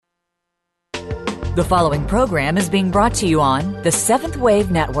The following program is being brought to you on the Seventh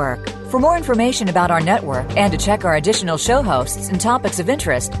Wave Network. For more information about our network and to check our additional show hosts and topics of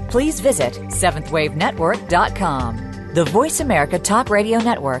interest, please visit seventhwavenetwork.com. The Voice America Talk Radio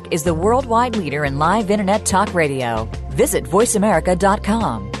Network is the worldwide leader in live Internet talk radio. Visit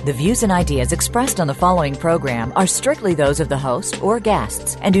voiceamerica.com. The views and ideas expressed on the following program are strictly those of the host or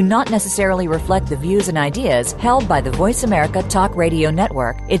guests and do not necessarily reflect the views and ideas held by the Voice America Talk Radio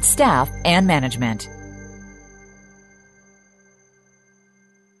Network, its staff, and management.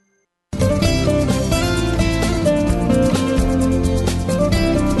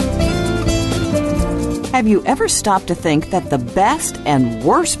 Have you ever stopped to think that the best and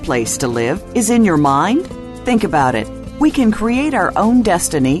worst place to live is in your mind? Think about it. We can create our own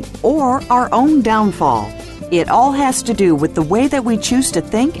destiny or our own downfall. It all has to do with the way that we choose to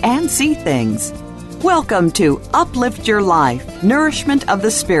think and see things. Welcome to Uplift Your Life, Nourishment of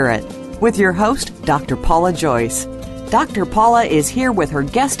the Spirit, with your host, Dr. Paula Joyce. Dr. Paula is here with her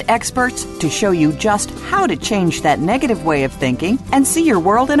guest experts to show you just how to change that negative way of thinking and see your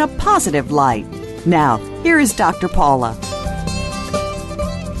world in a positive light. Now, here is Dr. Paula.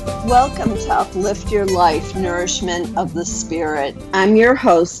 Welcome to Uplift Your Life, Nourishment of the Spirit. I'm your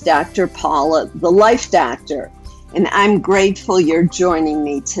host, Dr. Paula, the Life Doctor, and I'm grateful you're joining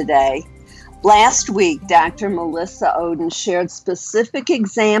me today. Last week, Dr. Melissa Ohden shared specific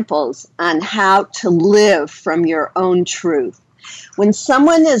examples on how to live from your own truth. When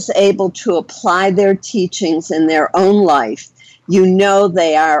someone is able to apply their teachings in their own life, you know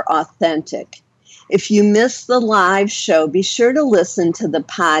they are authentic. If you missed the live show, be sure to listen to the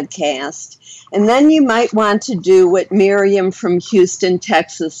podcast. And then you might want to do what Miriam from Houston,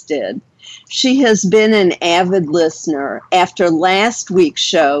 Texas did. She has been an avid listener. After last week's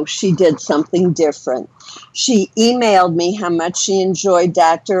show, she did something different. She emailed me how much she enjoyed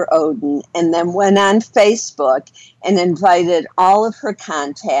Dr. Ohden and then went on Facebook and invited all of her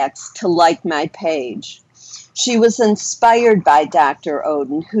contacts to like my page. She was inspired by Dr.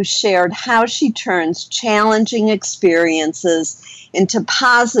 Ohden, who shared how she turns challenging experiences into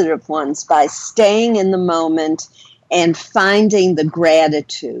positive ones by staying in the moment and finding the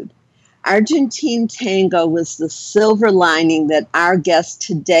gratitude. Argentine tango was the silver lining that our guest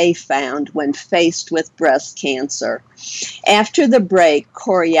today found when faced with breast cancer. After the break,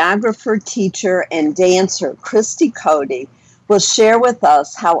 choreographer, teacher, and dancer Christy Cody will share with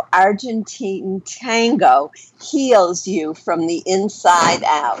us how Argentine tango heals you from the inside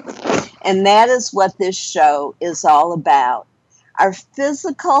out. And that is what this show is all about. Our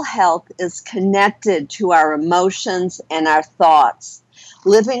physical health is connected to our emotions and our thoughts.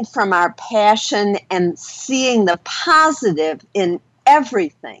 Living from our passion and seeing the positive in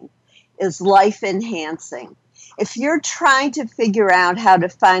everything is life-enhancing. If you're trying to figure out how to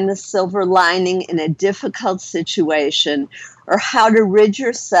find the silver lining in a difficult situation, or how to rid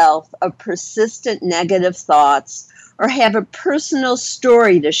yourself of persistent negative thoughts, or have a personal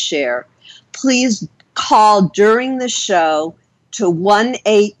story to share, please call during the show to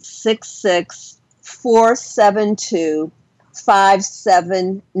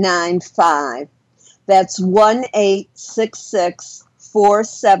 1-866-472-5795. That's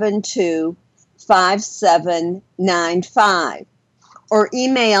 1-866-472-5795. Or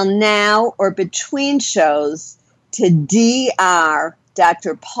email now or between shows to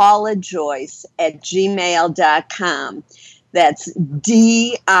drpaulajoyce@gmail.com. That's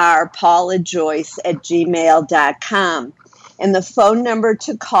drpaulajoyce@gmail.com. And the phone number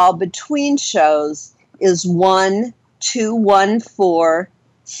to call between shows is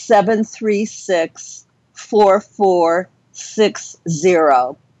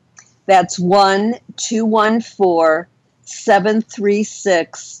 1-214-736-4460. That's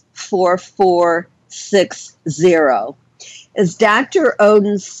 1-214-736-4460. As Dr.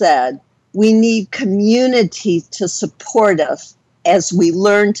 Ohden said, we need community to support us as we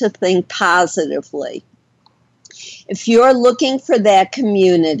learn to think positively. If you're looking for that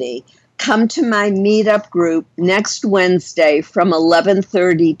community, come to my meetup group next Wednesday from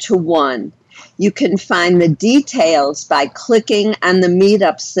 11:30 to 1. You can find the details by clicking on the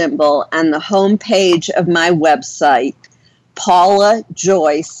meetup symbol on the homepage of my website,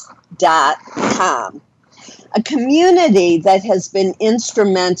 paulajoyce.com. A community that has been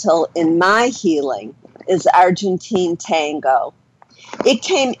instrumental in my healing is Argentine tango. It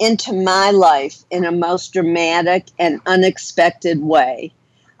came into my life in a most dramatic and unexpected way.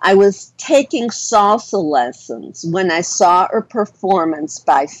 I was taking salsa lessons when I saw a performance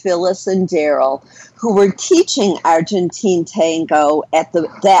by Phyllis and Daryl, who were teaching Argentine tango at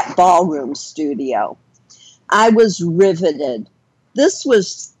that ballroom studio. I was riveted. This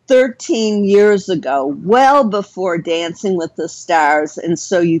was 13 years ago, well before Dancing with the Stars and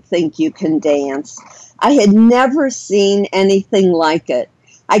So You Think You Can Dance. I had never seen anything like it.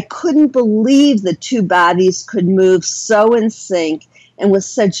 I couldn't believe the two bodies could move so in sync and with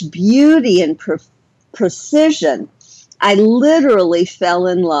such beauty and precision. I literally fell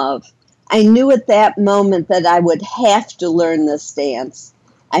in love. I knew at that moment that I would have to learn this dance.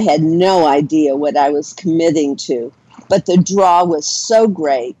 I had no idea what I was committing to, but the draw was so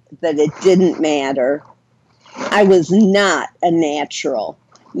great that it didn't matter. I was not a natural.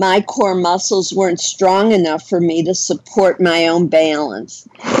 My core muscles weren't strong enough for me to support my own balance.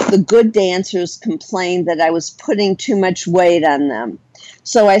 The good dancers complained that I was putting too much weight on them.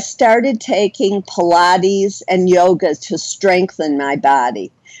 So I started taking Pilates and yoga to strengthen my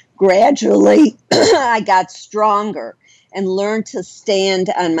body. Gradually, I got stronger and learned to stand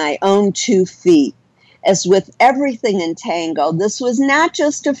on my own 2 feet. As with everything in tango, this was not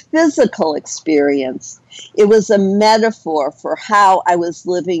just a physical experience. It was a metaphor for how I was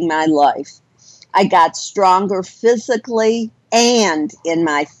living my life. I got stronger physically and in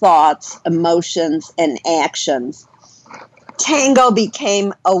my thoughts, emotions, and actions. Tango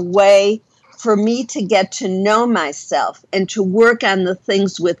became a way for me to get to know myself and to work on the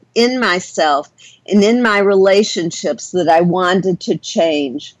things within myself and in my relationships that I wanted to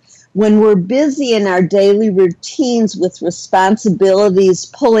change. When we're busy in our daily routines with responsibilities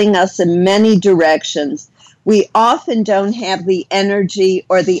pulling us in many directions, we often don't have the energy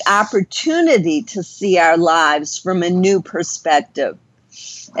or the opportunity to see our lives from a new perspective.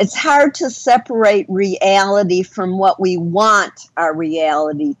 It's hard to separate reality from what we want our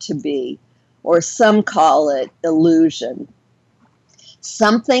reality to be, or some call it illusion.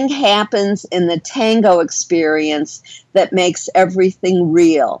 Something happens in the tango experience that makes everything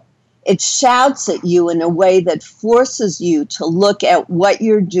real. It shouts at you in a way that forces you to look at what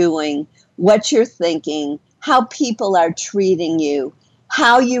you're doing, what you're thinking, how people are treating you,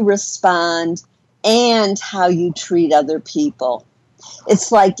 how you respond, and how you treat other people.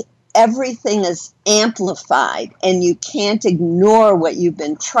 It's like everything is amplified and you can't ignore what you've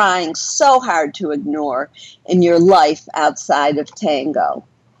been trying so hard to ignore in your life outside of tango.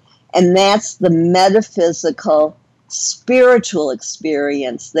 And that's the metaphysical, spiritual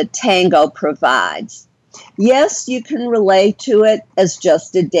experience that tango provides. Yes, you can relate to it as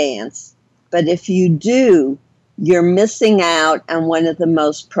just a dance, but if you do, you're missing out on one of the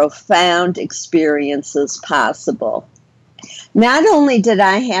most profound experiences possible. Not only did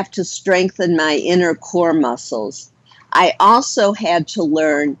I have to strengthen my inner core muscles, I also had to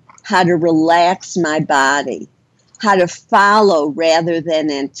learn how to relax my body, how to follow rather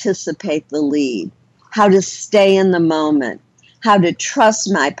than anticipate the lead, how to stay in the moment, how to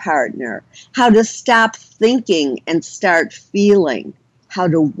trust my partner, how to stop thinking and start feeling, how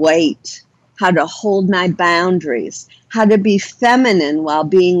to wait, how to hold my boundaries, how to be feminine while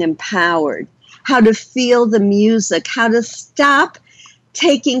being empowered, how to feel the music, how to stop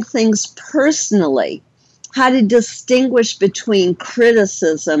taking things personally, how to distinguish between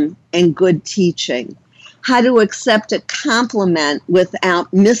criticism and good teaching, how to accept a compliment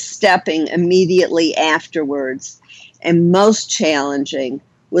without misstepping immediately afterwards, and most challenging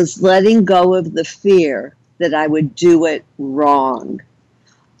was letting go of the fear that I would do it wrong.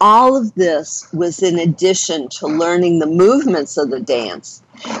 All of this was in addition to learning the movements of the dance.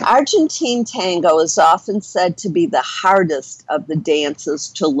 Argentine tango is often said to be the hardest of the dances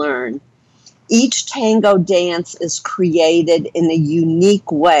to learn. Each tango dance is created in a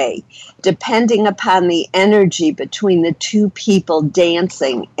unique way, depending upon the energy between the two people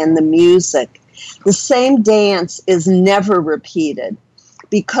dancing and the music. The same dance is never repeated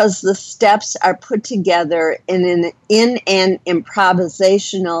because the steps are put together in an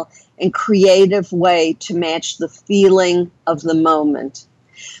improvisational and creative way to match the feeling of the moment.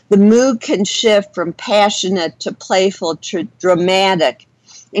 The mood can shift from passionate to playful to dramatic,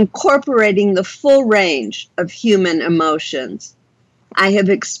 incorporating the full range of human emotions. I have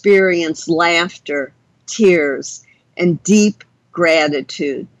experienced laughter, tears, and deep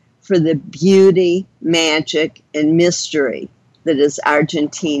gratitude for the beauty, magic, and mystery that is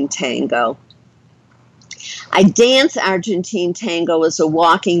Argentine tango. I dance Argentine tango as a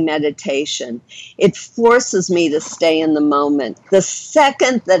walking meditation. It forces me to stay in the moment. The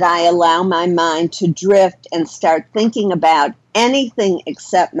second that I allow my mind to drift and start thinking about anything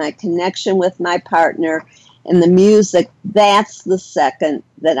except my connection with my partner and the music, that's the second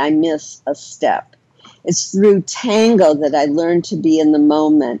that I miss a step. It's through tango that I learn to be in the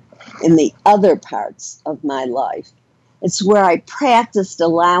moment in the other parts of my life. It's where I practiced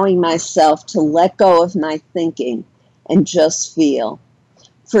allowing myself to let go of my thinking and just feel.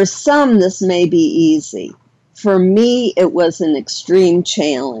 For some, this may be easy. For me, it was an extreme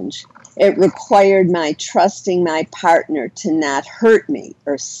challenge. It required my trusting my partner to not hurt me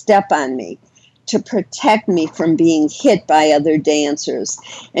or step on me, to protect me from being hit by other dancers,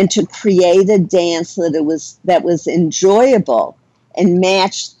 and to create a dance that was enjoyable and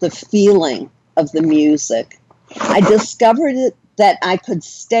matched the feeling of the music. I discovered that I could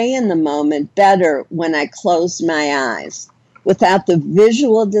stay in the moment better when I closed my eyes. Without the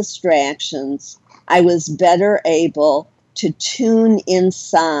visual distractions, I was better able to tune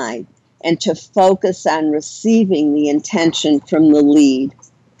inside and to focus on receiving the intention from the lead.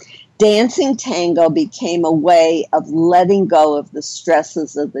 Dancing tango became a way of letting go of the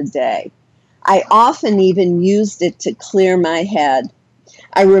stresses of the day. I often even used it to clear my head.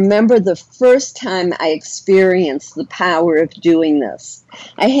 I remember the first time I experienced the power of doing this.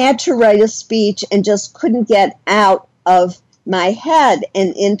 I had to write a speech and just couldn't get out of my head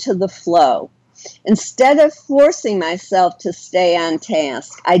and into the flow. Instead of forcing myself to stay on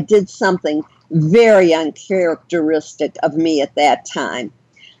task, I did something very uncharacteristic of me at that time.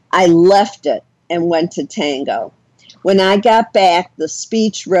 I left it and went to tango. When I got back, the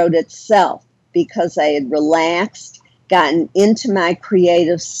speech wrote itself because I had relaxed, gotten into my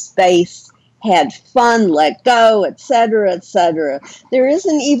creative space, had fun, let go, etc., etc. There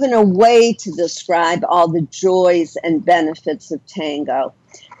isn't even a way to describe all the joys and benefits of tango,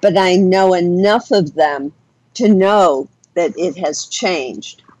 but I know enough of them to know that it has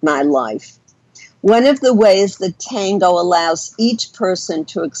changed my life. One of the ways that tango allows each person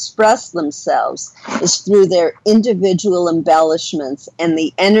to express themselves is through their individual embellishments and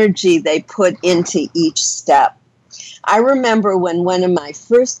the energy they put into each step. I remember when one of my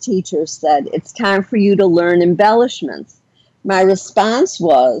first teachers said, "It's time for you to learn embellishments." My response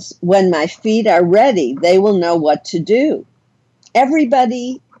was, "When my feet are ready, they will know what to do."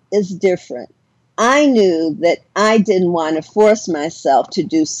 Everybody is different. I knew that I didn't want to force myself to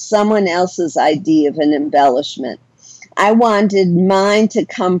do someone else's idea of an embellishment. I wanted mine to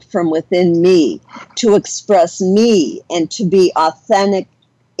come from within me, to express me, and to be authentic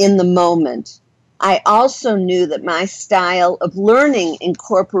in the moment. I also knew that my style of learning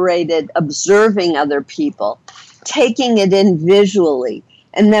incorporated observing other people, taking it in visually,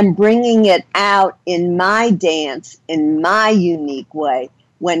 and then bringing it out in my dance in my unique way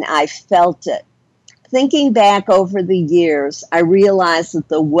when I felt it. Thinking back over the years, I realized that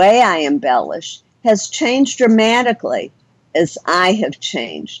the way I embellish has changed dramatically as I have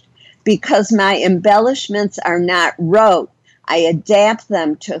changed. Because my embellishments are not rote, I adapt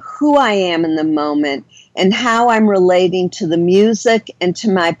them to who I am in the moment and how I'm relating to the music and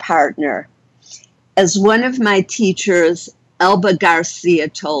to my partner. As one of my teachers, Elba Garcia,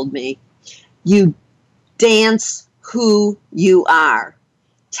 told me, "You dance who you are."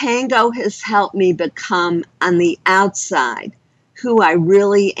 Tango has helped me become on the outside who I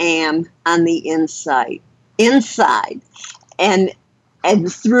really am on the inside, and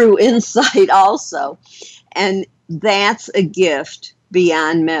through insight also. And that's a gift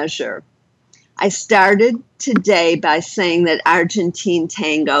beyond measure. I started today by saying that Argentine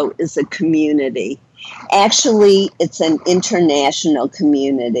tango is a community. Actually, it's an international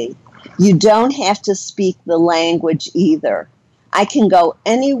community. You don't have to speak the language either. I can go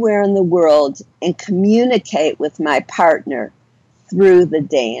anywhere in the world and communicate with my partner through the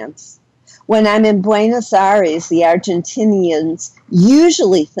dance. When I'm in Buenos Aires, the Argentinians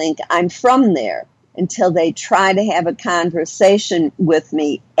usually think I'm from there until they try to have a conversation with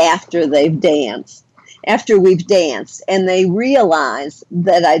me after we've danced, and they realize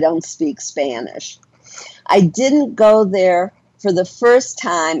that I don't speak Spanish. I didn't go there for the first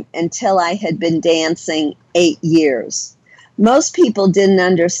time until I had been dancing 8 years. Most people didn't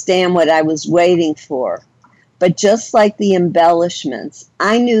understand what I was waiting for, but just like the embellishments,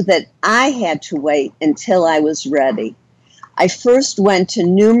 I knew that I had to wait until I was ready. I first went to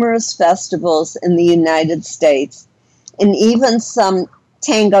numerous festivals in the United States and even some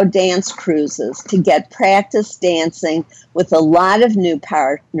tango dance cruises to get practice dancing with a lot of new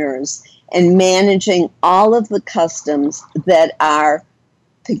partners and managing all of the customs that are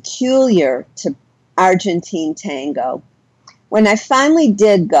peculiar to Argentine tango. When I finally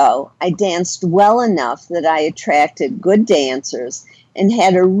did go, I danced well enough that I attracted good dancers and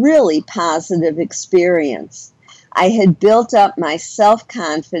had a really positive experience. I had built up my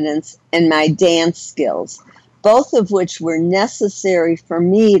self-confidence and my dance skills, both of which were necessary for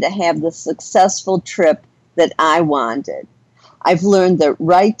me to have the successful trip that I wanted. I've learned that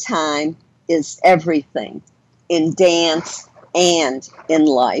right time is everything in dance and in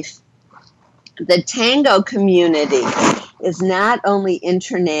life. The tango community is not only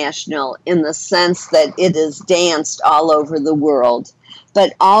international in the sense that it is danced all over the world,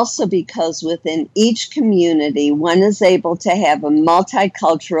 but also because within each community, one is able to have a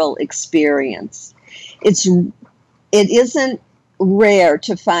multicultural experience. It is rare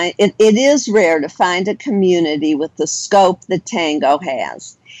to find a community with the scope that tango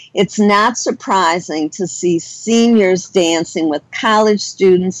has. It's not surprising to see seniors dancing with college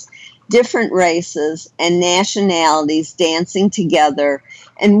students, different races and nationalities dancing together,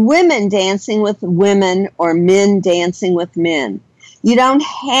 and women dancing with women or men dancing with men. You don't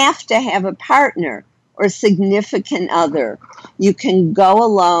have to have a partner or significant other. You can go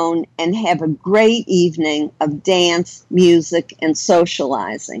alone and have a great evening of dance, music, and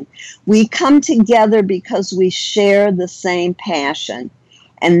socializing. We come together because we share the same passion,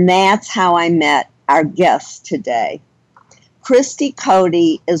 and that's how I met our guest today. Christy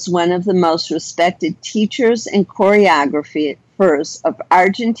Cody is one of the most respected teachers and choreographers of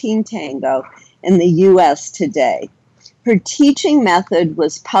Argentine tango in the U.S. today. Her teaching method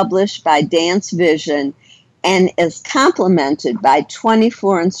was published by Dance Vision and is complemented by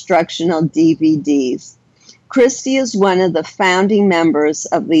 24 instructional DVDs. Christy is one of the founding members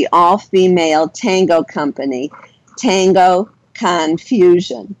of the all-female tango company, Tango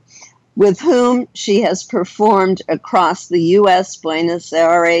Confusion, with whom she has performed across the U.S., Buenos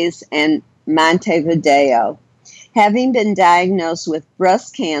Aires, and Montevideo. Having been diagnosed with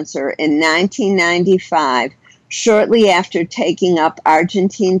breast cancer in 1995, shortly after taking up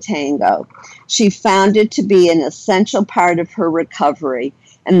Argentine tango, she found it to be an essential part of her recovery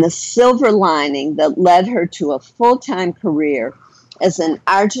and the silver lining that led her to a full-time career as an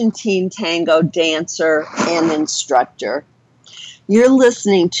Argentine tango dancer and instructor. You're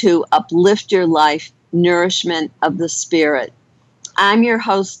listening to Uplift Your Life, Nourishment of the Spirit. I'm your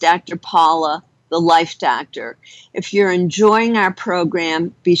host, Dr. Paula, the Life Doctor. If you're enjoying our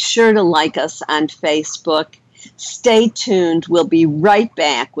program, be sure to like us on Facebook. Stay tuned. We'll be right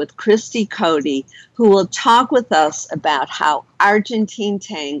back with Christy Cody, who will talk with us about how Argentine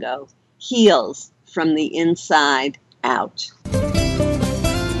tango heals from the inside out.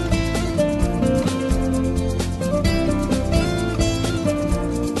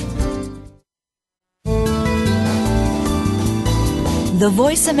 The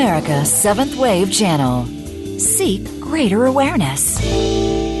Voice America 7th Wave Channel. Seek greater awareness.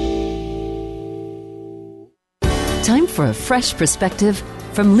 Time for a fresh perspective.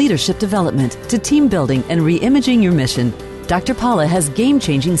 From leadership development to team building and re-imaging your mission, Dr. Paula has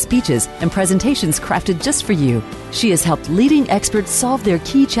game-changing speeches and presentations crafted just for you. She has helped leading experts solve their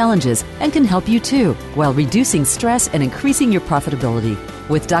key challenges and can help you too, while reducing stress and increasing your profitability.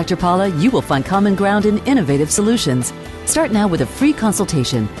 With Dr. Paula, you will find common ground in innovative solutions. Start now with a free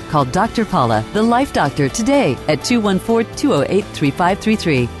consultation. Call Dr. Paula, the Life Doctor, today at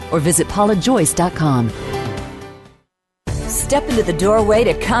 214-208-3533 or visit paulajoyce.com. Step into the doorway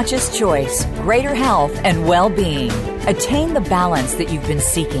to conscious choice, greater health, and well-being. Attain the balance that you've been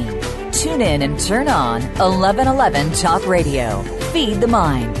seeking. Tune in and turn on 1111 Talk Radio. Feed the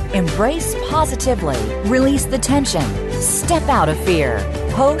mind. Embrace positively. Release the tension. Step out of fear.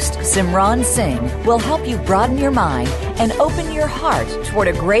 Host Simran Singh will help you broaden your mind and open your heart toward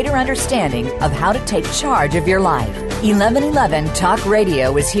a greater understanding of how to take charge of your life. 1111 Talk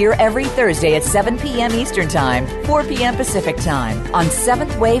Radio is here every Thursday at 7 p.m. Eastern Time, 4 p.m. Pacific Time on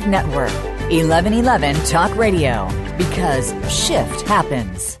 7th Wave Network. 1111 Talk Radio, because shift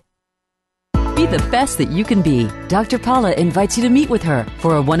happens. Be the best that you can be. Dr. Paula invites you to meet with her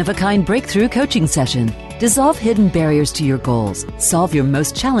for a one-of-a-kind breakthrough coaching session. Dissolve hidden barriers to your goals, solve your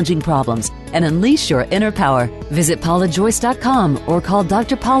most challenging problems, and unleash your inner power. Visit paulajoyce.com or call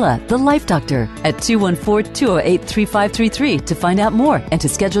Dr. Paula, the Life Doctor, at 214-208-3533 to find out more and to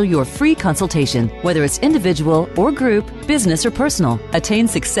schedule your free consultation. Whether it's individual or group, business or personal, attain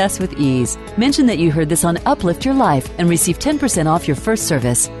success with ease. Mention that you heard this on Uplift Your Life and receive 10% off your first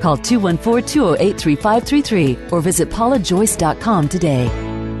service. Call 214-208-3533 or visit paulajoyce.com today.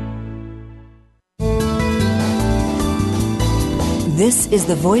 This is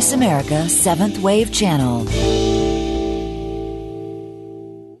the Voice America 7th Wave Channel.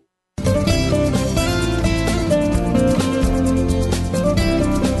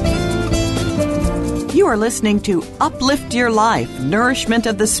 You are listening to Uplift Your Life, Nourishment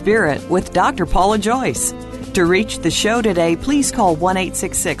of the Spirit with Dr. Paula Joyce. To reach the show today, please call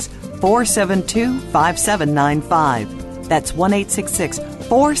 1-866-472-5795. That's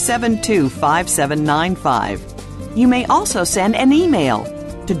 1-866-472-5795. You may also send an email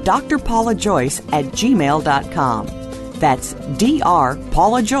to drpaulajoyce@gmail.com. That's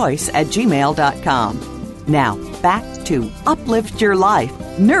drpaulajoyce@gmail.com. Now, back to Uplift Your Life,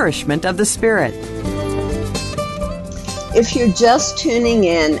 Nourishment of the Spirit. If you're just tuning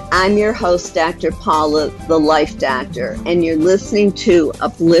in, I'm your host, Dr. Paula, the Life Doctor, and you're listening to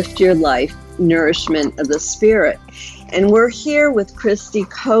Uplift Your Life, Nourishment of the Spirit. And we're here with Christy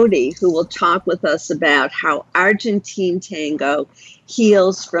Cody, who will talk with us about how Argentine tango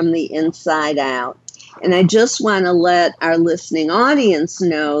heals from the inside out. And I just want to let our listening audience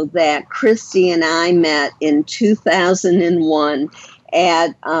know that Christy and I met in 2001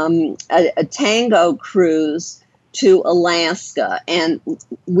 at a tango cruise to Alaska. And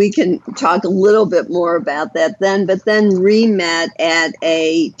we can talk a little bit more about that then, but then re-met at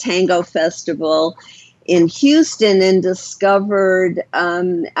a tango festival in Houston and discovered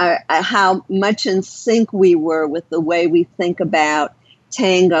how much in sync we were with the way we think about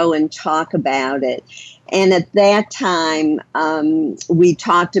tango and talk about it. And at that time, we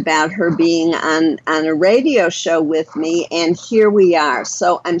talked about her being on a radio show with me, and here we are.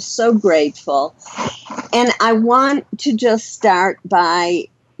 So I'm so grateful. And I want to just start by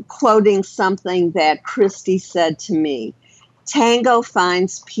quoting something that Christy said to me. Tango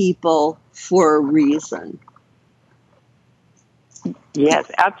finds people for a reason.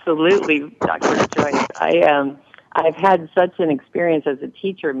 Yes, absolutely, Dr. Joyce. I've had such an experience as a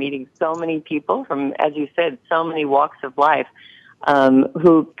teacher meeting so many people from, as you said, so many walks of life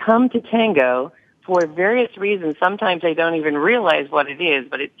who come to tango for various reasons. Sometimes they don't even realize what it is,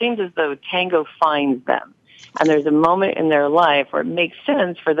 but it seems as though tango finds them. And there's a moment in their life where it makes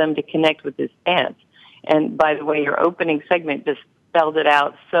sense for them to connect with this dance. And by the way, your opening segment just spelled it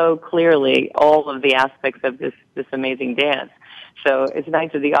out so clearly, all of the aspects of this amazing dance. So it's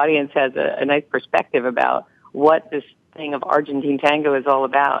nice that the audience has a nice perspective about what this thing of Argentine tango is all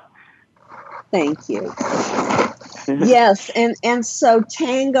about. Thank you. Yes, and so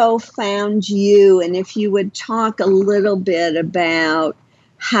tango found you, and if you would talk a little bit about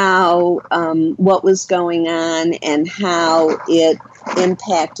how, what was going on and how it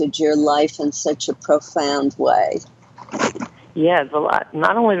impacted your life in such a profound way. Yes,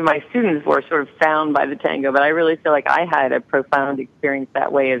 not only my students were sort of found by the tango, but I really feel like I had a profound experience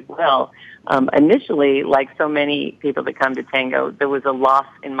that way as well. Initially, like so many people that come to tango, there was a loss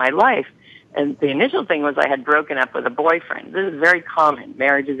in my life. And the initial thing was I had broken up with a boyfriend. This is very common.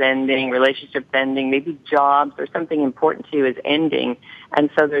 Marriages ending, relationships ending, maybe jobs or something important to you is ending. And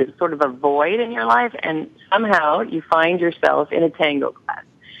so there's sort of a void in your life, and somehow you find yourself in a tango class.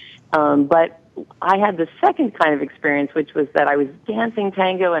 But I had the second kind of experience, which was that I was dancing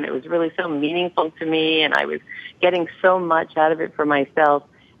tango, and it was really so meaningful to me, and I was getting so much out of it for myself.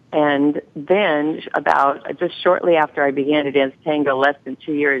 And then about just shortly after I began to dance tango, less than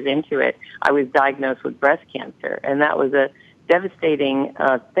 2 years into it, I was diagnosed with breast cancer. And that was a devastating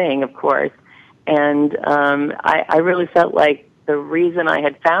thing, of course. And I really felt like the reason I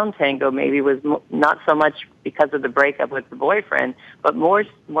had found tango maybe was not so much because of the breakup with the boyfriend, but more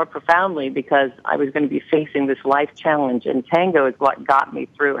profoundly because I was going to be facing this life challenge, and tango is what got me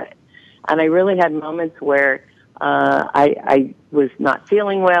through it. And I really had moments where I was not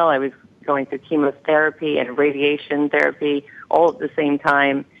feeling well. I was going through chemotherapy and radiation therapy all at the same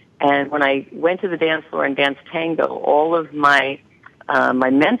time. And when I went to the dance floor and danced tango, all of my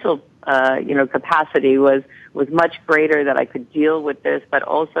mental capacity was much greater, that I could deal with this, but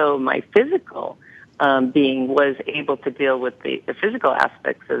also my physical being was able to deal with the physical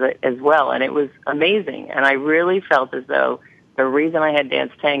aspects of it as well. And it was amazing. And I really felt as though the reason I had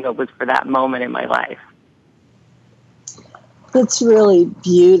danced tango was for that moment in my life. That's really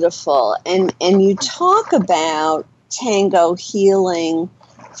beautiful. And you talk about tango healing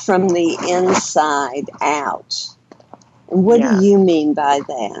from the inside out. What do you mean by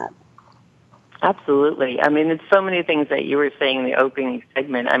that? Absolutely. I mean, it's so many things that you were saying in the opening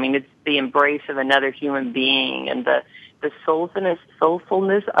segment. I mean, it's the embrace of another human being and the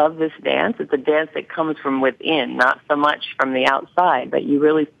soulfulness of this dance. It's a dance that comes from within, not so much from the outside, but you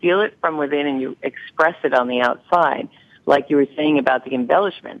really feel it from within and you express it on the outside. Like you were saying about the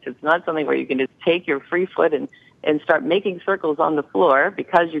embellishments. It's not something where you can just take your free foot and start making circles on the floor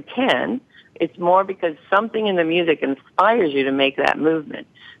because you can. It's more because something in the music inspires you to make that movement.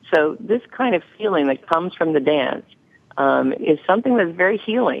 So this kind of feeling that comes from the dance is something that's very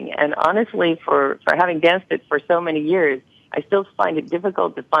healing. And honestly, for having danced it for so many years, I still find it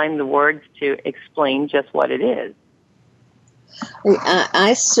difficult to find the words to explain just what it is.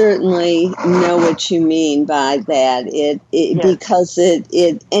 I certainly know what you mean by that. Because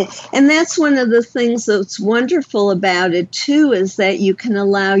and that's one of the things that's wonderful about it too, is that you can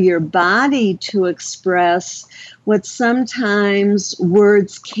allow your body to express what sometimes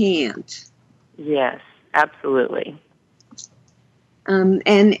words can't. Yes, Absolutely.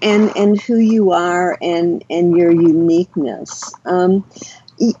 And who you are and your uniqueness. There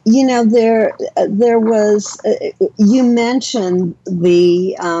was, you mentioned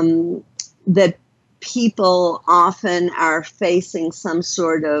that people often are facing some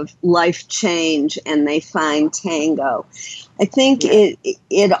sort of life change and they find tango. I think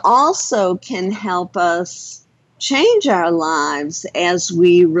it also can help us change our lives as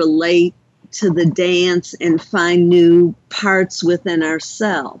we relate to the dance and find new parts within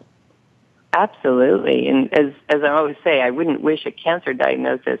ourselves. Absolutely. And as I always say, I wouldn't wish a cancer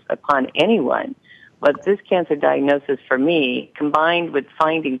diagnosis upon anyone, but this cancer diagnosis for me, combined with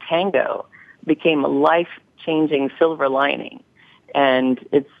finding tango, became a life-changing silver lining. And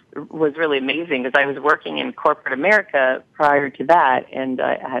it was really amazing because I was working in corporate America prior to that, and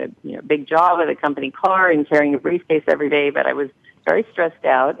I had a big job with a company car and carrying a briefcase every day, but I was very stressed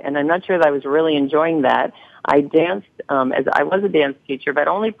out, and I'm not sure that I was really enjoying that. I danced as I was a dance teacher, but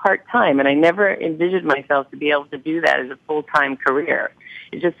only part-time, and I never envisioned myself to be able to do that as a full-time career.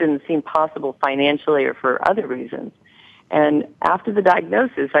 It just didn't seem possible financially or for other reasons. And after the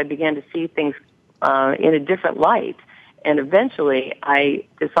diagnosis, I began to see things in a different light, and eventually I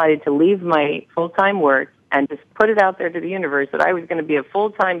decided to leave my full-time work and just put it out there to the universe that I was going to be a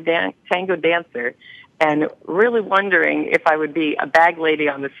full-time tango dancer, and really wondering if I would be a bag lady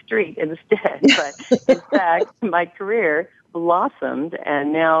on the street instead. But in fact, my career blossomed,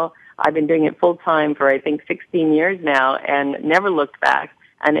 and now I've been doing it full-time for, I think, 16 years now, and never looked back.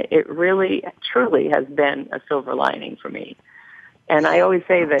 And it really, truly has been a silver lining for me. And I always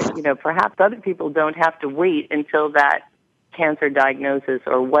say that, perhaps other people don't have to wait until that cancer diagnosis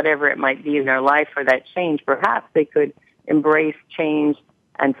or whatever it might be in their life for that change. Perhaps they could embrace change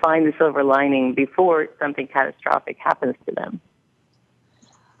and find the silver lining before something catastrophic happens to them.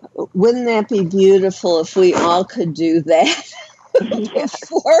 Wouldn't that be beautiful if we all could do that?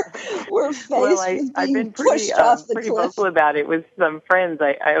 Before we're faced with being pushed off the cliff. I've been pretty vocal about it with some friends.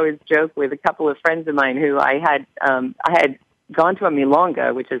 I always joke with a couple of friends of mine who I had gone to a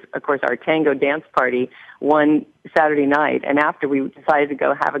milonga, which is, of course, our tango dance party, one Saturday night, and after we decided to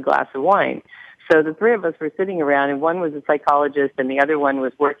go have a glass of wine. So the three of us were sitting around, and one was a psychologist, and the other one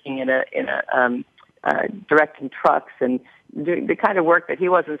was working in a directing trucks and doing the kind of work that he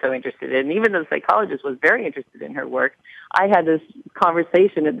wasn't so interested in. And even though the psychologist was very interested in her work, I had this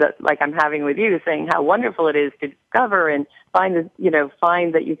conversation that, like I'm having with you, saying how wonderful it is to discover and find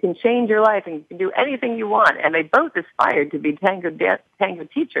that you can change your life and you can do anything you want. And they both aspired to be tango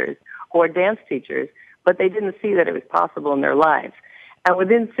teachers or dance teachers, but they didn't see that it was possible in their lives. And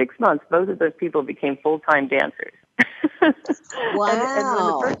within 6 months, both of those people became full-time dancers. Wow. And when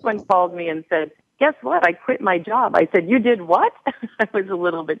the first one called me and said, guess what? I quit my job. I said, you did what? I was a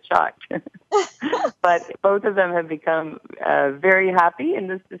little bit shocked. But both of them have become very happy in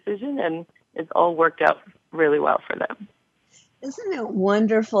this decision, and it's all worked out really well for them. Isn't it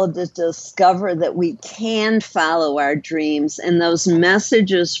wonderful to discover that we can follow our dreams, and those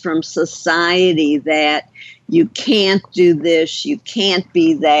messages from society that you can't do this, you can't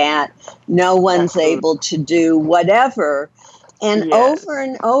be that, no one's able to do whatever. And over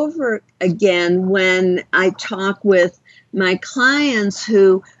and over again, when I talk with my clients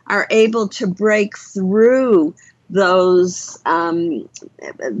who are able to break through those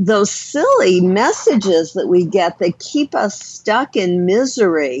silly messages that we get that keep us stuck in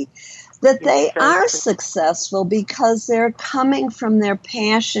misery, that they are successful because they're coming from their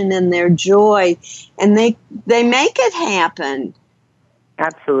passion and their joy, and they make it happen.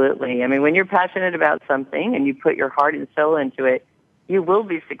 Absolutely. I mean, when you're passionate about something and you put your heart and soul into it, you will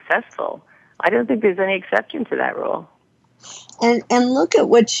be successful. I don't think there's any exception to that rule. And look at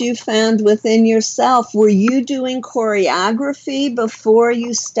what you found within yourself. Were you doing choreography before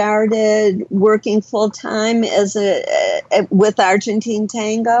you started working full-time with Argentine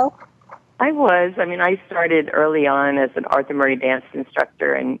Tango? I was. I mean, I started early on as an Arthur Murray dance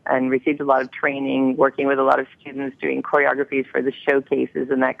instructor and received a lot of training, working with a lot of students, doing choreographies for the showcases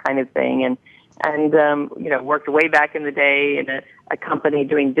and that kind of thing. And worked way back in the day in a company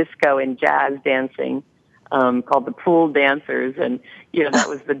doing disco and jazz dancing called the Pool Dancers. And, that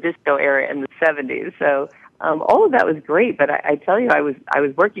was the disco era in the 70s. So all of that was great, but I tell you, I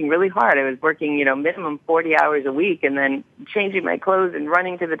was working really hard. I was working, minimum 40 hours a week, and then changing my clothes and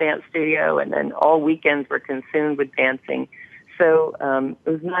running to the dance studio, and then all weekends were consumed with dancing. So it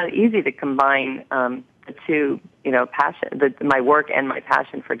was not easy to combine the two, my work and my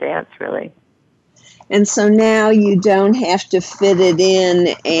passion for dance, really. And so now you don't have to fit it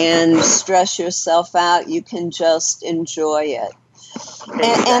in and stress yourself out. You can just enjoy it.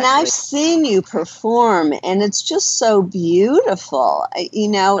 And I've seen you perform, and it's just so beautiful.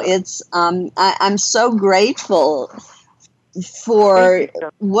 It's I'm so grateful for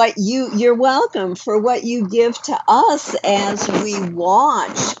what you're welcome for what you give to us as we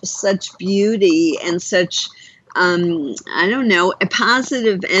watch such beauty and such a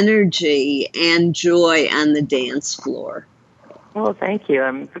positive energy and joy on the dance floor. Well, thank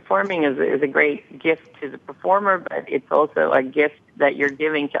you. Performing is a great gift to the performer, but it's also a gift that you're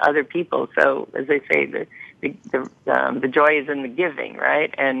giving to other people. So, as they say, the joy is in the giving,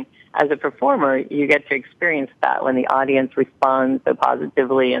 right? And as a performer, you get to experience that when the audience responds so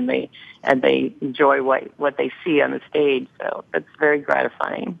positively and they enjoy what they see on the stage. So that's very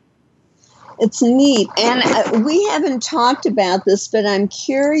gratifying. It's neat. And we haven't talked about this, but I'm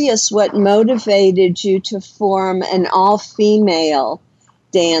curious what motivated you to form an all-female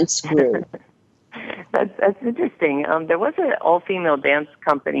dance group. That's interesting. There was an all-female dance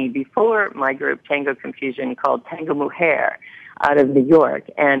company before my group, Tango Confusion, called Tango Mujer out of New York.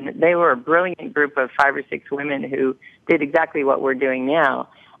 And they were a brilliant group of 5 or 6 women who did exactly what we're doing now.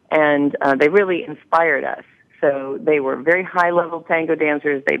 And they really inspired us. So they were very high-level tango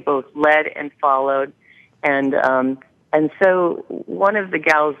dancers. They both led and followed. And so one of the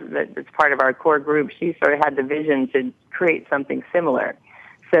gals that's part of our core group, she sort of had the vision to create something similar.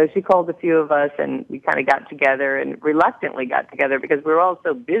 So she called a few of us, and we kind of got together and reluctantly got together because we were all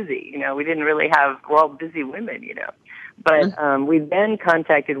so busy. We didn't really we're all busy women, But we then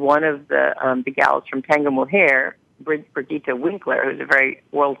contacted one of the gals from Tango Mujer, Brigitte Winkler, who's a very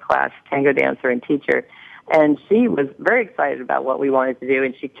world-class tango dancer and teacher. And she was very excited about what we wanted to do,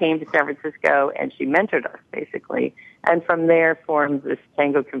 and she came to San Francisco, and she mentored us, basically. And from there formed this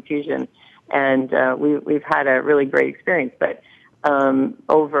Tango Confusion, and we've had a really great experience, but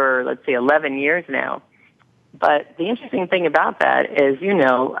over, let's see, 11 years now. But the interesting thing about that is,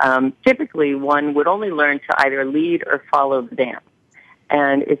 typically one would only learn to either lead or follow the dance.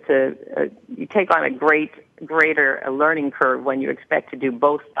 And it's you take on a greater learning curve when you expect to do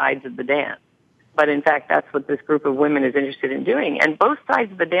both sides of the dance. But in fact, that's what this group of women is interested in doing. And both sides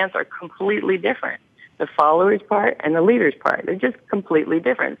of the dance are completely different. The followers part and the leaders part. They're just completely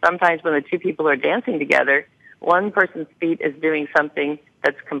different. Sometimes when the two people are dancing together, one person's feet is doing something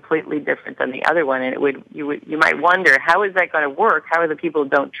that's completely different than the other one. And you might wonder, how is that going to work? How are the people who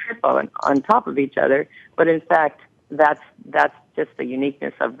don't trip on top of each other? But in fact, that's just the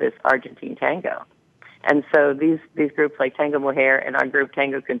uniqueness of this Argentine tango. And so these groups like Tango Mujer and our group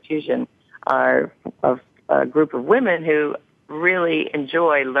Tango Confusion are a group of women who really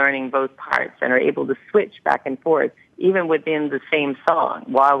enjoy learning both parts and are able to switch back and forth even within the same song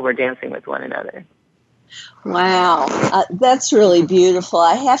while we're dancing with one another. Wow, that's really beautiful.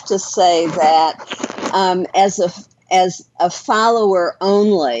 I have to say that as a follower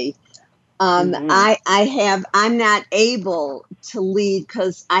only, I'm not able to lead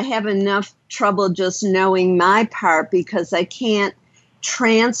because I have enough trouble just knowing my part because I can't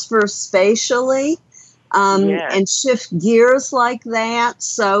transfer spatially and shift gears like that.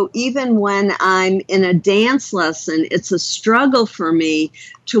 So even when I'm in a dance lesson, it's a struggle for me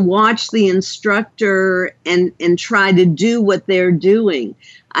to watch the instructor and try to do what they're doing.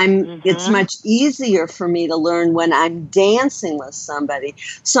 It's much easier for me to learn when I'm dancing with somebody.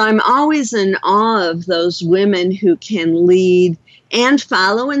 So I'm always in awe of those women who can lead and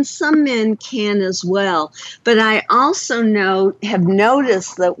follow, and some men can as well. But I also have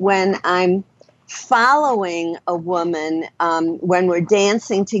noticed that when I'm following a woman, when we're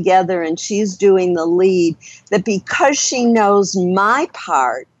dancing together and she's doing the lead, that because she knows my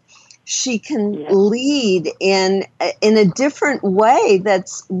part, she can lead in a different way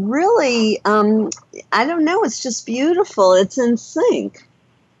that's really, I don't know, it's just beautiful. It's in sync.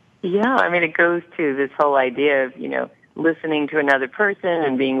 Yeah, I mean, it goes to this whole idea of, listening to another person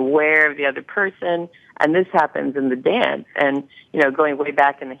and being aware of the other person. And this happens in the dance. And, going way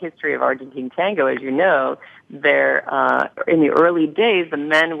back in the history of Argentine tango, as you know, there, in the early days, the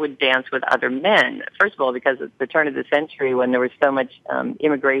men would dance with other men. First of all, because at the turn of the century, when there was so much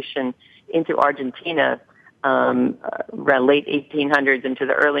immigration into Argentina, around late 1800s into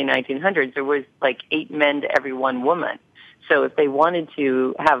the early 1900s, there was like 8 men to every 1 woman. So if they wanted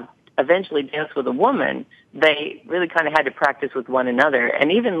to eventually dance with a woman, they really kind of had to practice with one another. And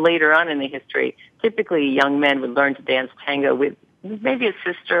even later on in the history, typically young men would learn to dance tango with maybe a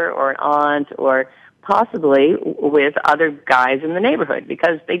sister or an aunt or possibly with other guys in the neighborhood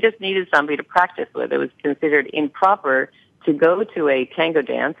because they just needed somebody to practice with. It was considered improper to go to a tango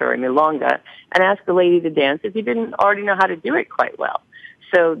dance or a milonga and ask a lady to dance if you didn't already know how to do it quite well.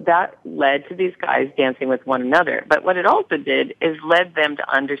 So that led to these guys dancing with one another. But what it also did is led them to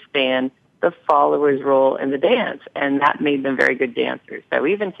understand the follower's role in the dance, and that made them very good dancers. So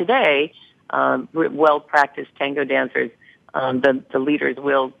even today, well-practiced tango dancers, the leaders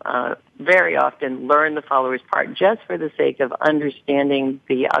will very often learn the follower's part just for the sake of understanding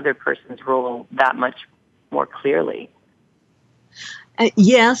the other person's role that much more clearly.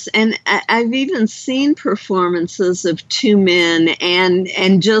 Yes, and I've even seen performances of two men,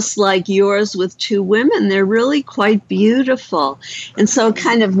 and just like yours with two women, they're really quite beautiful. And so it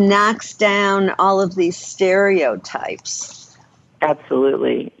kind of knocks down all of these stereotypes.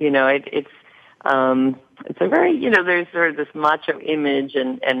 Absolutely. It's a very, there's sort of this macho image,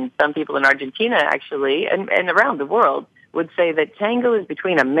 and some people in Argentina actually, and around the world, would say that tango is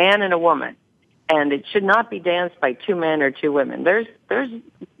between a man and a woman. And it should not be danced by two men or two women.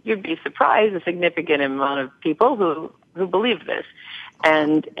 You'd be surprised, a significant amount of people who believe this.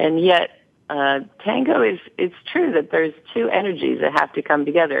 And yet, tango it's true that there's two energies that have to come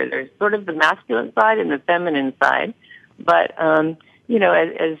together. There's sort of the masculine side and the feminine side. But, as you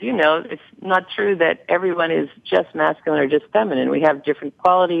know, it's not true that everyone is just masculine or just feminine. We have different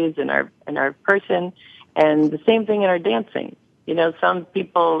qualities in our person, and the same thing in our dancing. Some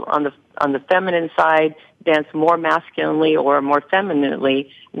people on the feminine side dance more masculinely or more femininely,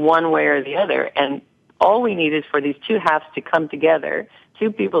 one way or the other. And all we need is for these two halves to come together,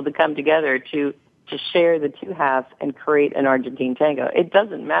 two people to come together to share the two halves and create an Argentine tango. It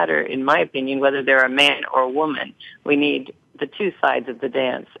doesn't matter, in my opinion, whether they're a man or a woman. We need the two sides of the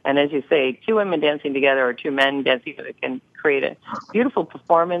dance. And as you say, two women dancing together or two men dancing together can create a beautiful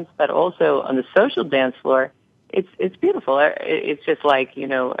performance, but also on the social dance floor, it's beautiful. It's just like,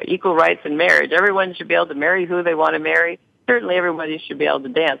 equal rights in marriage. Everyone should be able to marry who they want to marry. Certainly everybody should be able to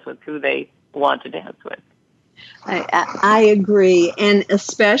dance with who they want to dance with. I agree, and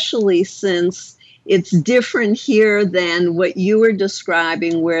especially since it's different here than what you were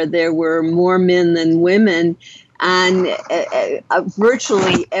describing, where there were more men than women. And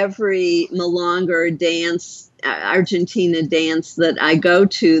virtually every milonga dance, Argentina dance that I go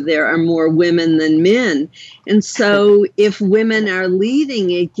to, there are more women than men. And so if women are leading,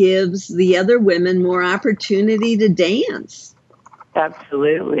 it gives the other women more opportunity to dance.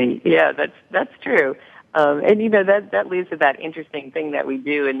 Absolutely. Yeah, that's true. And, that leads to that interesting thing that we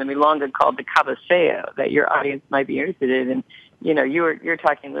do in the milonga called the cabeceo that your audience might be interested in. And, you're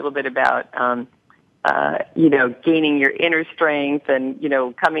talking a little bit about, gaining your inner strength and,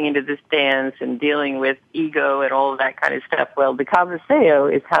 coming into this dance and dealing with ego and all of that kind of stuff. Well, the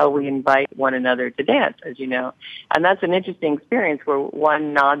cabeceo is how we invite one another to dance, as you know. And that's an interesting experience where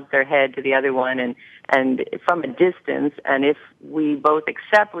one nods their head to the other one and from a distance. And if we both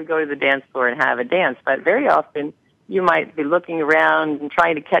accept, we go to the dance floor and have a dance. But very often you might be looking around and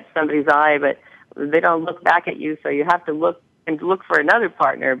trying to catch somebody's eye, but they don't look back at you. So you have to look for another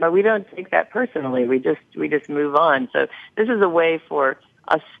partner, but we don't take that personally. We just move on. So this is a way for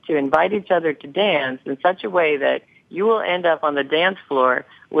us to invite each other to dance in such a way that you will end up on the dance floor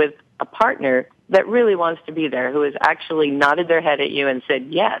with a partner that really wants to be there, who has actually nodded their head at you and said,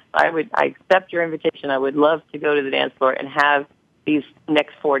 yes, I accept your invitation. I would love to go to the dance floor and have these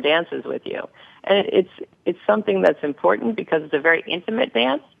next 4 dances with you. And it's something that's important because it's a very intimate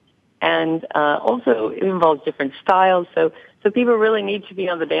dance. And also it involves different styles. So people really need to be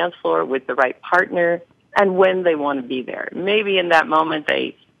on the dance floor with the right partner and when they want to be there. Maybe in that moment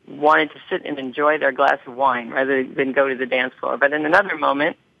they wanted to sit and enjoy their glass of wine rather than go to the dance floor. But in another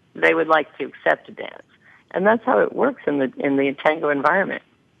moment, they would like to accept a dance. And that's how it works in the tango environment.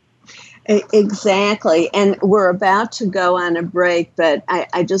 Exactly. And we're about to go on a break, but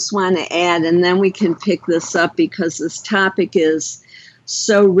I just want to add, and then we can pick this up because this topic is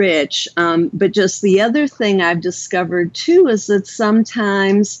so rich. But just the other thing I've discovered too is that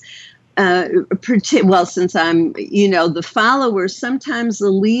sometimes, since I'm, the follower, sometimes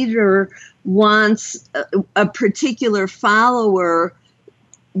the leader wants a particular follower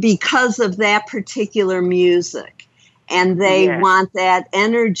because of that particular music. And they want that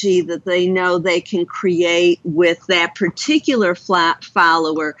energy that they know they can create with that particular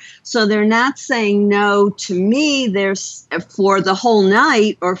follower. So they're not saying no to me, there's for the whole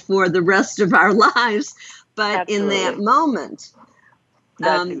night or for the rest of our lives, but Absolutely. In that moment.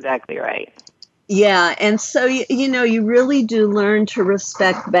 That's exactly right. Yeah, and so, you really do learn to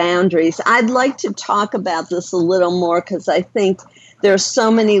respect boundaries. I'd like to talk about this a little more because I think there's so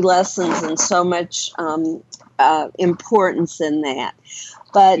many lessons and so much importance in that.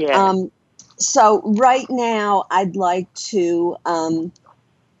 But so right now I'd like to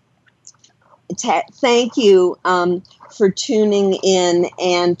thank you for tuning in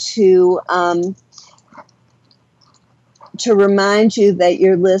and to remind you that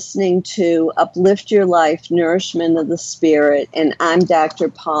you're listening to Uplift Your Life, Nourishment of the Spirit, and I'm Dr.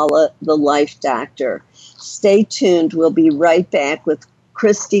 Paula, the Life Doctor. Stay tuned. We'll be right back with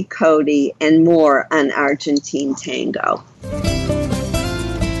Christy Cody and more on Argentine Tango.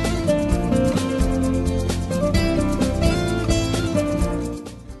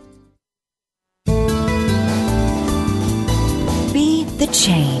 Be the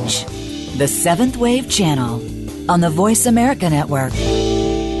change. The Seventh Wave Channel on the Voice America Network.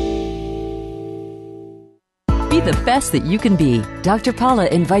 Be the best that you can be. Dr. Paula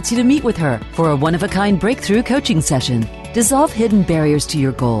invites you to meet with her for a one-of-a-kind breakthrough coaching session. Dissolve hidden barriers to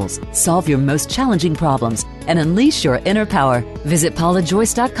your goals, solve your most challenging problems, and unleash your inner power. Visit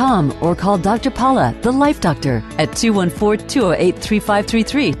paulajoyce.com or call Dr. Paula, the Life Doctor, at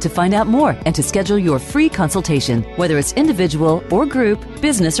 214-208-3533 to find out more and to schedule your free consultation. Whether it's individual or group,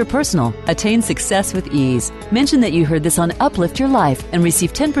 business or personal, attain success with ease. Mention that you heard this on Uplift Your Life and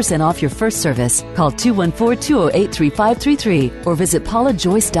receive 10% off your first service. Call 214-208-3533 or visit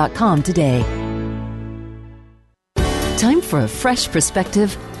paulajoyce.com today. Time for a fresh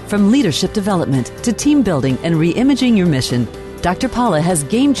perspective. From leadership development to team building and re-imaging your mission, Dr. Paula has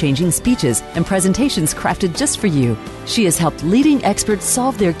game-changing speeches and presentations crafted just for you. She has helped leading experts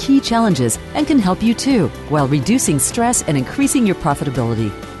solve their key challenges and can help you too, while reducing stress and increasing your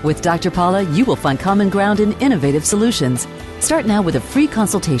profitability. With Dr. Paula, you will find common ground in innovative solutions. Start now with a free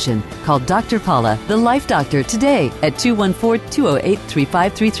consultation. Call Dr. Paula, the Life Doctor, today at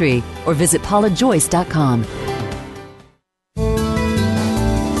 214-208-3533 or visit paulajoyce.com.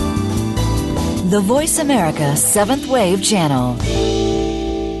 The Voice America Seventh Wave Channel.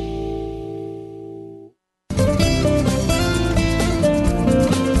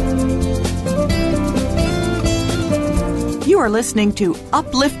 You are listening to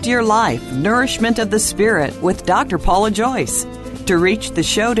Uplift Your Life, Nourishment of the Spirit with Dr. Paula Joyce. To reach the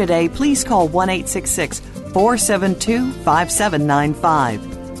show today, please call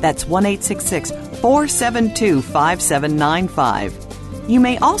 1-866-472-5795. That's 1-866-472-5795. You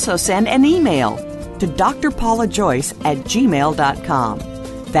may also send an email to drpaulajoyce@gmail.com.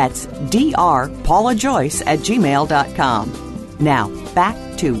 That's drpaulajoyce@gmail.com. Now, back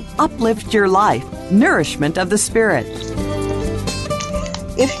to Uplift Your Life, Nourishment of the Spirit.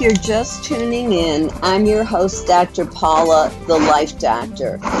 If you're just tuning in, I'm your host, Dr. Paula, the Life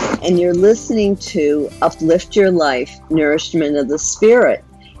Doctor, and you're listening to Uplift Your Life, Nourishment of the Spirit.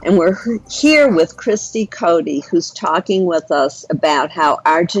 And we're here with Christy Cody, who's talking with us about how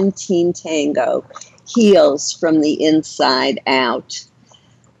Argentine Tango heals from the inside out.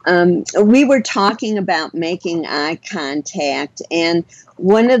 We were talking about making eye contact, and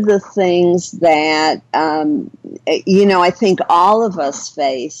one of the things that, I think all of us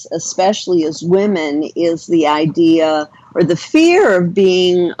face, especially as women, is the idea or the fear of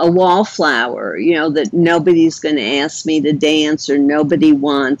being a wallflower, that nobody's going to ask me to dance or nobody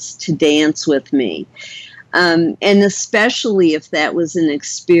wants to dance with me. And especially if that was an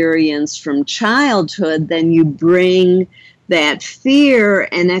experience from childhood, then you bring that fear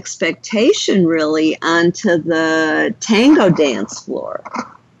and expectation really onto the tango dance floor.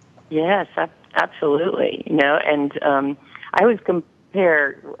 Yes, absolutely. And I always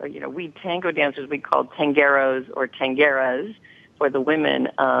compare, we tango dancers, we call tangueros or tangueras for the women,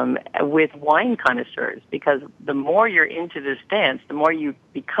 with wine connoisseurs, because the more you're into this dance, the more you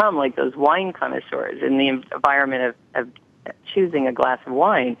become like those wine connoisseurs in the environment of choosing a glass of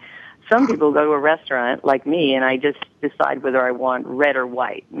wine. Some people go to a restaurant like me, and I just decide whether I want red or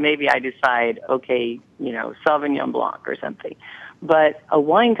white. Maybe I decide, Sauvignon Blanc or something. But a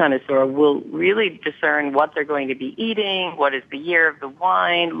wine connoisseur will really discern what they're going to be eating, what is the year of the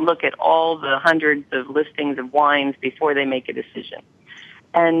wine, look at all the hundreds of listings of wines before they make a decision.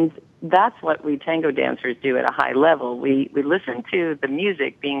 And that's what we tango dancers do at a high level. We listen to the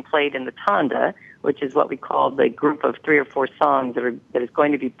music being played in the tanda, which is what we call the group of 3 or 4 songs that is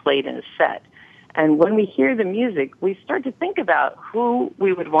going to be played in a set. And when we hear the music, we start to think about who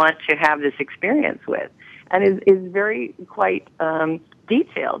we would want to have this experience with. And is very quite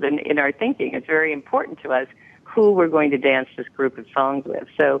detailed in our thinking. It's very important to us who we're going to dance this group of songs with.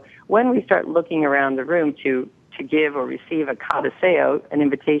 So when we start looking around the room to give or receive a cabeceo, an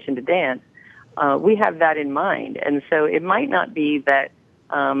invitation to dance, we have that in mind. And so it might not be that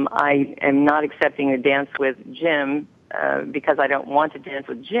I am not accepting a dance with Jim because I don't want to dance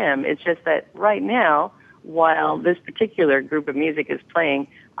with Jim. It's just that right now while this particular group of music is playing,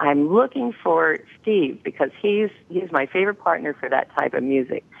 I'm looking for Steve because he's my favorite partner for that type of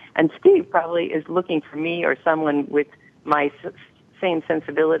music. And Steve probably is looking for me or someone with my same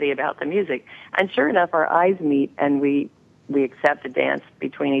sensibility about the music. And sure enough, our eyes meet and we accept a dance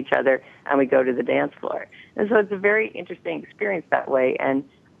between each other and we go to the dance floor. And so it's a very interesting experience that way. And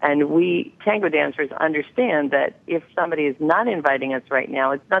we tango dancers understand that if somebody is not inviting us right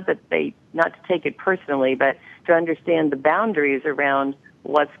now, it's not to take it personally, but to understand the boundaries around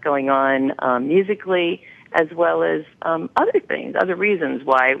what's going on musically, as well as other things, other reasons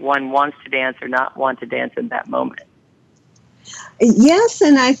why one wants to dance or not want to dance in that moment. Yes,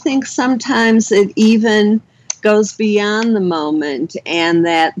 and I think sometimes it even goes beyond the moment, and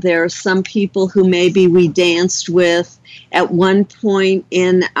that there are some people who maybe we danced with at one point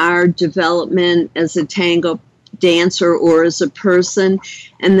in our development as a tango dancer or as a person,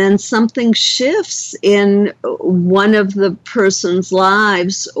 and then something shifts in one of the person's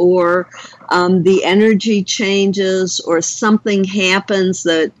lives, or the energy changes, or something happens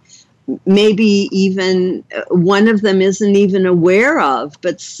that maybe even one of them isn't even aware of,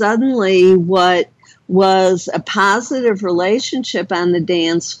 but suddenly what was a positive relationship on the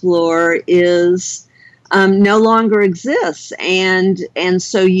dance floor is no longer exists, and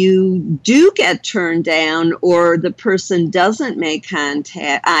so you do get turned down, or the person doesn't make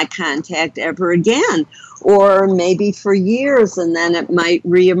eye contact ever again, or maybe for years, and then it might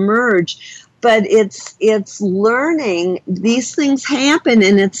reemerge. But it's learning. These things happen,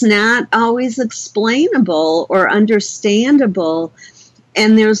 and it's not always explainable or understandable.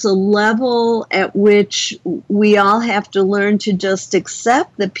 And there's a level at which we all have to learn to just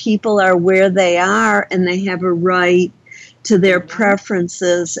accept that people are where they are and they have a right to their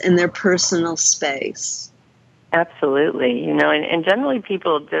preferences and their personal space. Absolutely. And generally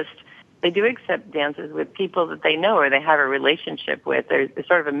people they do accept dances with people that they know or they have a relationship with. There's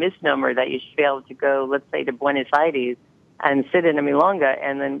sort of a misnomer that you should be able to go, let's say, to Buenos Aires and sit in a milonga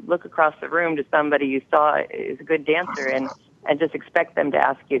and then look across the room to somebody you saw is a good dancer and just expect them to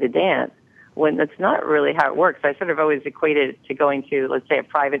ask you to dance, when that's not really how it works. I sort of always equated it to going to, let's say, a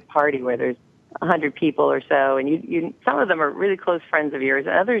private party where there's 100 people or so, and you some of them are really close friends of yours,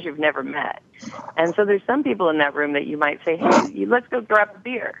 and others you've never met. And so there's some people in that room that you might say, hey, let's go grab a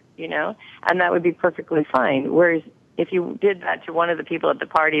beer, and that would be perfectly fine. Whereas if you did that to one of the people at the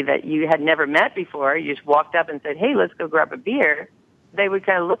party that you had never met before, you just walked up and said, hey, let's go grab a beer, they would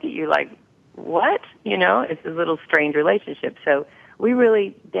kind of look at you like, what? It's a little strange relationship. So we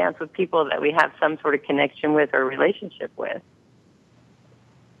really dance with people that we have some sort of connection with or relationship with.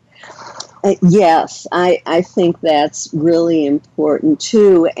 Yes, I think that's really important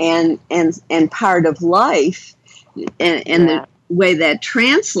too, and part of life, and the way that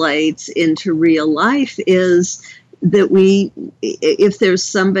translates into real life is that if there's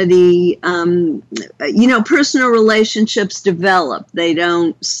somebody, personal relationships develop. They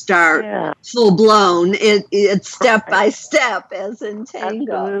don't start full blown. It's step by step, as in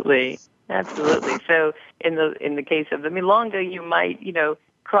tango. Absolutely. So in the case of the milonga, you might,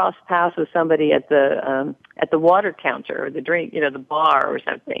 cross paths with somebody at the water counter or the drink, the bar or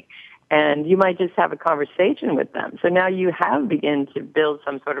something. And you might just have a conversation with them. So now you have begun to build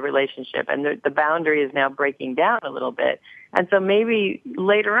some sort of relationship, and the boundary is now breaking down a little bit. And so maybe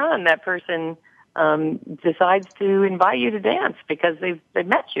later on that person decides to invite you to dance because they've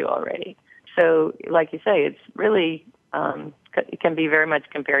met you already. So like you say, it's really, it can be very much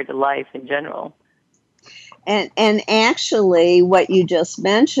compared to life in general. And actually what you just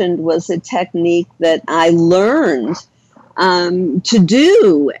mentioned was a technique that I learned to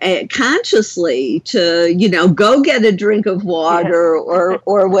do consciously, to, go get a drink of water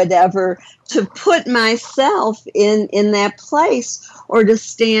or whatever, to put myself in that place, or to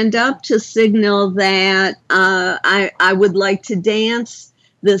stand up to signal that I would like to dance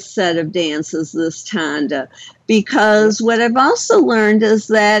this set of dances, this tanda. Because what I've also learned is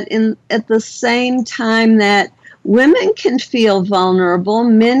that at the same time that women can feel vulnerable,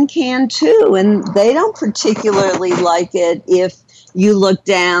 men can too, and they don't particularly like it if you look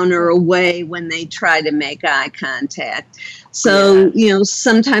down or away when they try to make eye contact. So,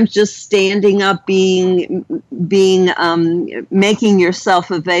 sometimes just standing up, making yourself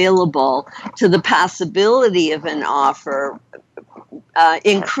available to the possibility of an offer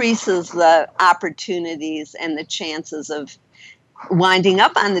increases the opportunities and the chances of winding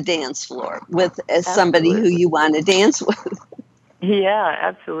up on the dance floor with somebody who you want to dance with. Yeah,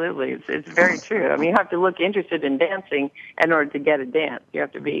 absolutely. It's very true. I mean, you have to look interested in dancing in order to get a dance. You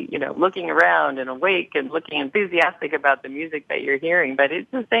have to be, looking around and awake and looking enthusiastic about the music that you're hearing. But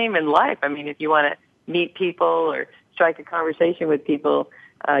it's the same in life. I mean, if you want to meet people or strike a conversation with people.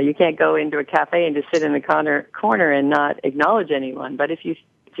 You can't go into a cafe and just sit in the corner and not acknowledge anyone. But if you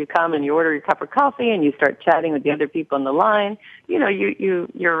come and you order your cup of coffee and you start chatting with the other people in the line,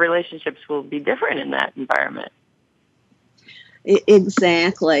 your relationships will be different in that environment.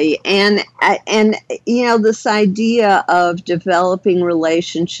 Exactly. And this idea of developing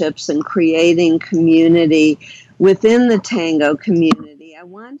relationships and creating community within the tango community, I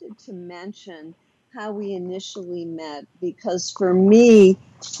wanted to mention how we initially met, because for me,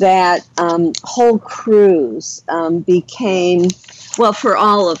 that whole cruise became, well, for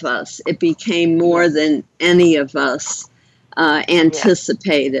all of us, it became more than any of us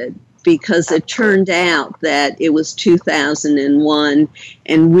anticipated. Because it turned out that it was 2001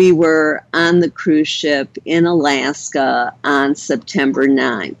 and we were on the cruise ship in Alaska on September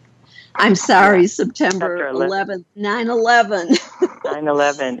 9th. I'm sorry, September 11th, 9/11.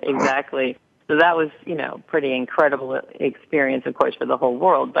 9/11, exactly. So that was, pretty incredible experience, of course, for the whole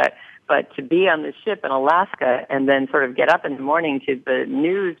world. But to be on the ship in Alaska and then sort of get up in the morning to the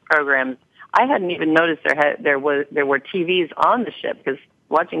news programs, I hadn't even noticed there were TVs on the ship, because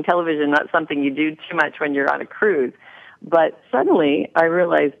watching television, not something you do too much when you're on a cruise. But suddenly I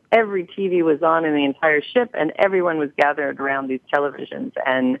realized every TV was on in the entire ship and everyone was gathered around these televisions.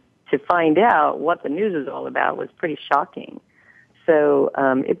 And to find out what the news is all about was pretty shocking. So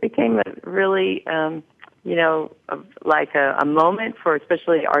it became a really, like a moment for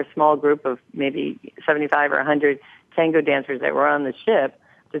especially our small group of maybe 75 or 100 tango dancers that were on the ship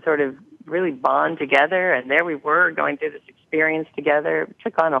to sort of really bond together, and there we were going through this experience together. It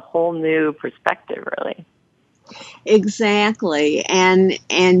took on a whole new perspective, really. Exactly, and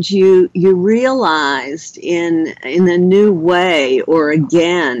you realized in a new way, or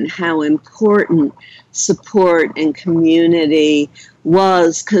again, how important support and community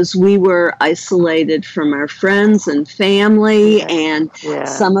was, because we were isolated from our friends and family, and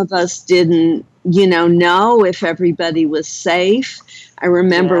some of us didn't, know if everybody was safe. I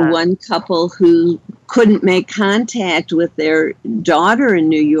remember one couple who couldn't make contact with their daughter in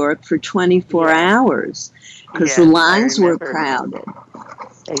New York for 24 hours because the lines were crowded.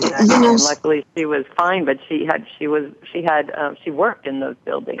 Exactly. And luckily she was fine, but she worked in those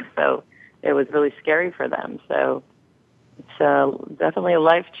buildings, so it was really scary for them. So it's definitely a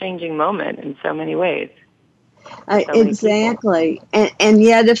life-changing moment in so many ways. Exactly. And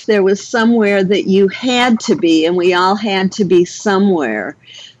yet if there was somewhere that you had to be, and we all had to be somewhere,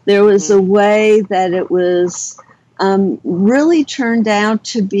 there was a way that it was really turned out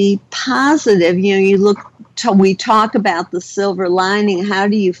to be positive. We talk about the silver lining. How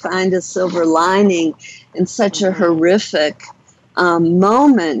do you find a silver lining in such a horrific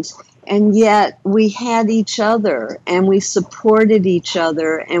moment? And yet we had each other, and we supported each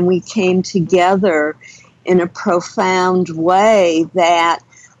other, and we came together in a profound way that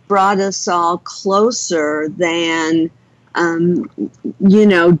brought us all closer than,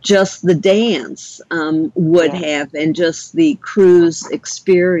 just the dance would have, and just the cruise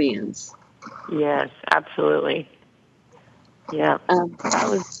experience. Yes, absolutely. Yeah,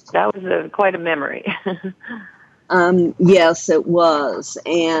 that was quite a memory. Yes, it was,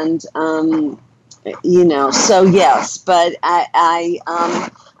 and so yes, but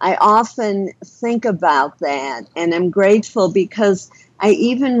I often think about that, and I'm grateful because I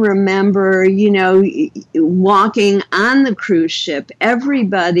even remember, walking on the cruise ship,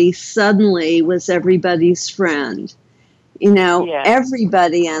 everybody suddenly was everybody's friend.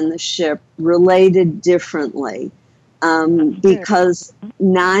 Everybody on the ship related differently because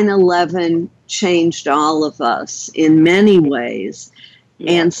 9/11 changed all of us in many ways.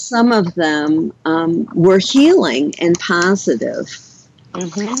 And some of them were healing and positive.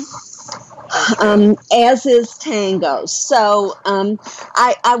 As is tango. So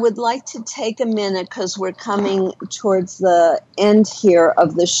I would like to take a minute, because we're coming towards the end here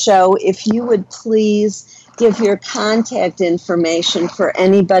of the show. If you would please give your contact information for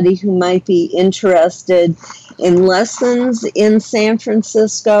anybody who might be interested in lessons in San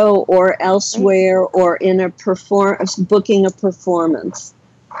Francisco or elsewhere, or in booking a performance.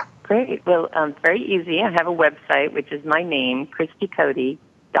 Great. Well, very easy. I have a website, which is my name,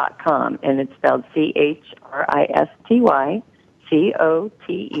 ChristyCote.com, and it's spelled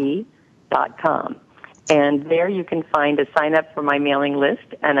ChristyCote.com. And there you can find a sign up for my mailing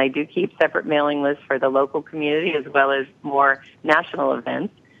list, and I do keep separate mailing lists for the local community as well as more national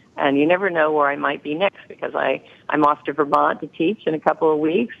events. And you never know where I might be next, because I'm off to Vermont to teach in a couple of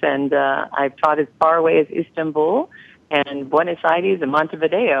weeks, and I've taught as far away as Istanbul and Buenos Aires and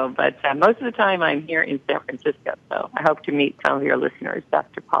Montevideo, but most of the time I'm here in San Francisco. So I hope to meet some of your listeners,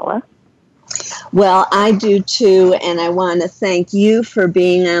 Dr. Paula. Well, I do too, and I want to thank you for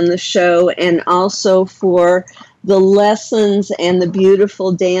being on the show and also for the lessons and the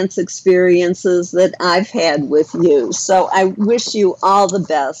beautiful dance experiences that I've had with you. So I wish you all the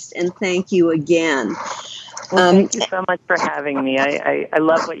best, and thank you again. Well, thank you so much for having me. I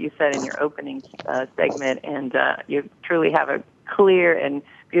love what you said in your opening segment, and you truly have a clear and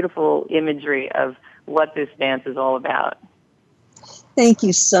beautiful imagery of what this dance is all about. Thank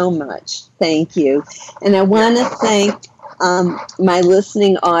you so much. Thank you. And I want to thank my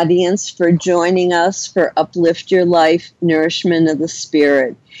listening audience for joining us for Uplift Your Life, Nourishment of the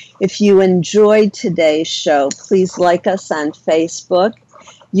Spirit. If you enjoyed today's show, please like us on Facebook.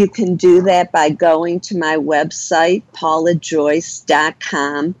 You can do that by going to my website,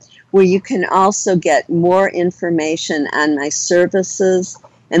 paulajoyce.com, where you can also get more information on my services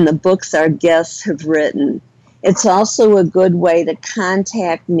and the books our guests have written. It's also a good way to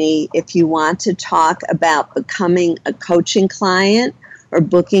contact me if you want to talk about becoming a coaching client or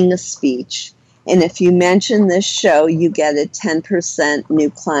booking a speech. And if you mention this show, you get a 10%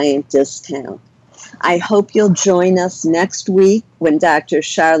 new client discount. I hope you'll join us next week when Dr.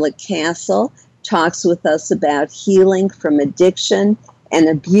 Charlotte Castle talks with us about healing from addiction and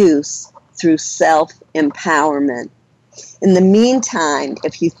abuse through self-empowerment. In the meantime,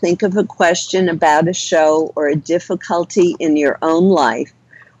 if you think of a question about a show or a difficulty in your own life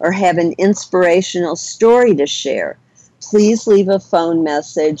or have an inspirational story to share, please leave a phone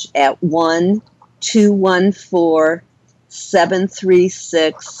message at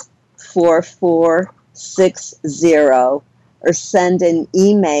 1-214-736-4460 or send an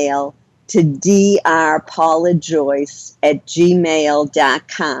email to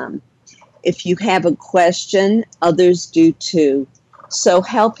drpaulajoyce@gmail.com. If you have a question, others do too. So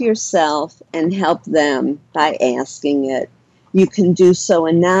help yourself and help them by asking it. You can do so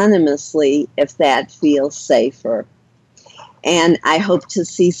anonymously if that feels safer. And I hope to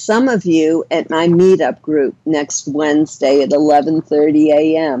see some of you at my meetup group next Wednesday at 11:30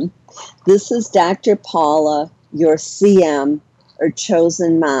 a.m. This is Dr. Paula, your CM or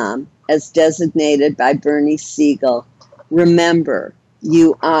chosen mom, as designated by Bernie Siegel. Remember,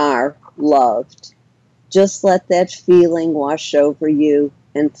 you are loved. Just let that feeling wash over you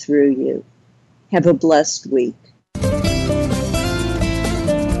and through you. Have a blessed week.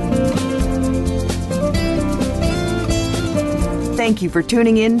 Thank you for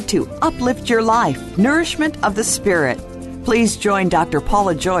tuning in to Uplift Your Life, Nourishment of the Spirit. Please join Dr.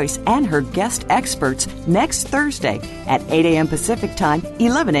 Paula Joyce and her guest experts next Thursday at 8 a.m. Pacific Time,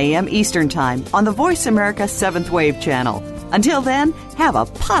 11 a.m. Eastern Time on the Voice America 7th Wave channel. Until then, have a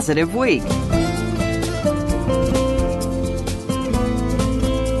positive week.